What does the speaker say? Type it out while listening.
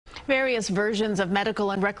Various versions of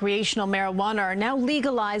medical and recreational marijuana are now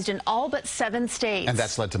legalized in all but 7 states. And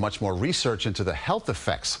that's led to much more research into the health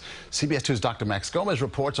effects. CBS 2's Dr. Max Gomez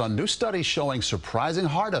reports on new studies showing surprising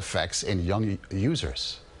heart effects in young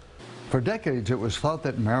users. For decades, it was thought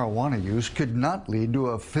that marijuana use could not lead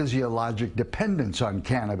to a physiologic dependence on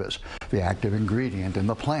cannabis, the active ingredient in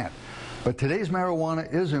the plant. But today's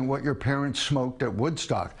marijuana isn't what your parents smoked at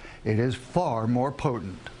Woodstock. It is far more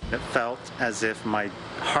potent. It felt as if my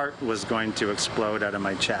heart was going to explode out of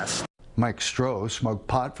my chest. Mike Stroh smoked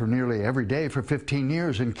pot for nearly every day for 15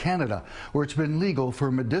 years in Canada, where it's been legal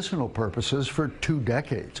for medicinal purposes for 2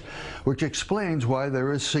 decades, which explains why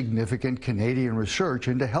there is significant Canadian research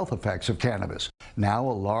into health effects of cannabis. Now,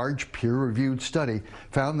 a large peer-reviewed study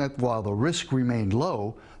found that while the risk remained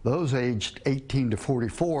low, those aged 18 to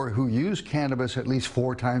 44 who used cannabis at least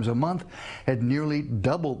 4 times a month had nearly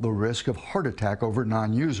doubled the risk of heart attack over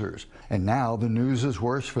non-users. And now the news is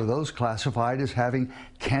worse for those classified as having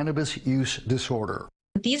cannabis use disorder.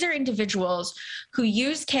 These are individuals who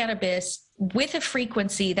use cannabis with a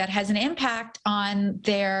frequency that has an impact on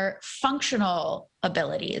their functional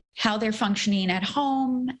abilities, how they're functioning at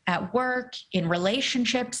home, at work, in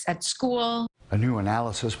relationships, at school. A new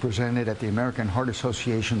analysis presented at the American Heart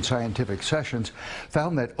Association Scientific Sessions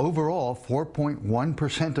found that overall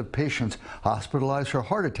 4.1% of patients hospitalized for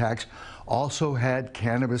heart attacks also had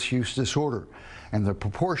cannabis use disorder, and the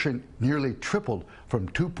proportion nearly tripled from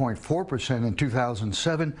 2.4% in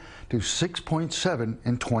 2007 to 6.7%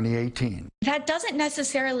 in 2018. That doesn't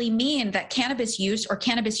necessarily mean that cannabis use or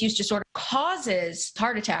cannabis use disorder causes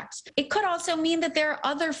heart attacks. It could also mean that there are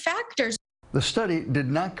other factors. The study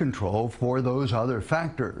did not control for those other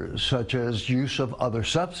factors, such as use of other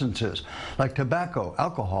substances like tobacco,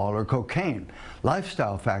 alcohol, or cocaine.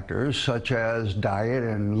 Lifestyle factors such as diet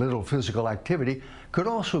and little physical activity could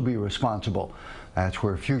also be responsible. That's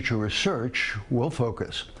where future research will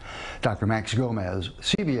focus. Dr. Max Gomez,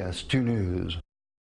 CBS 2 News.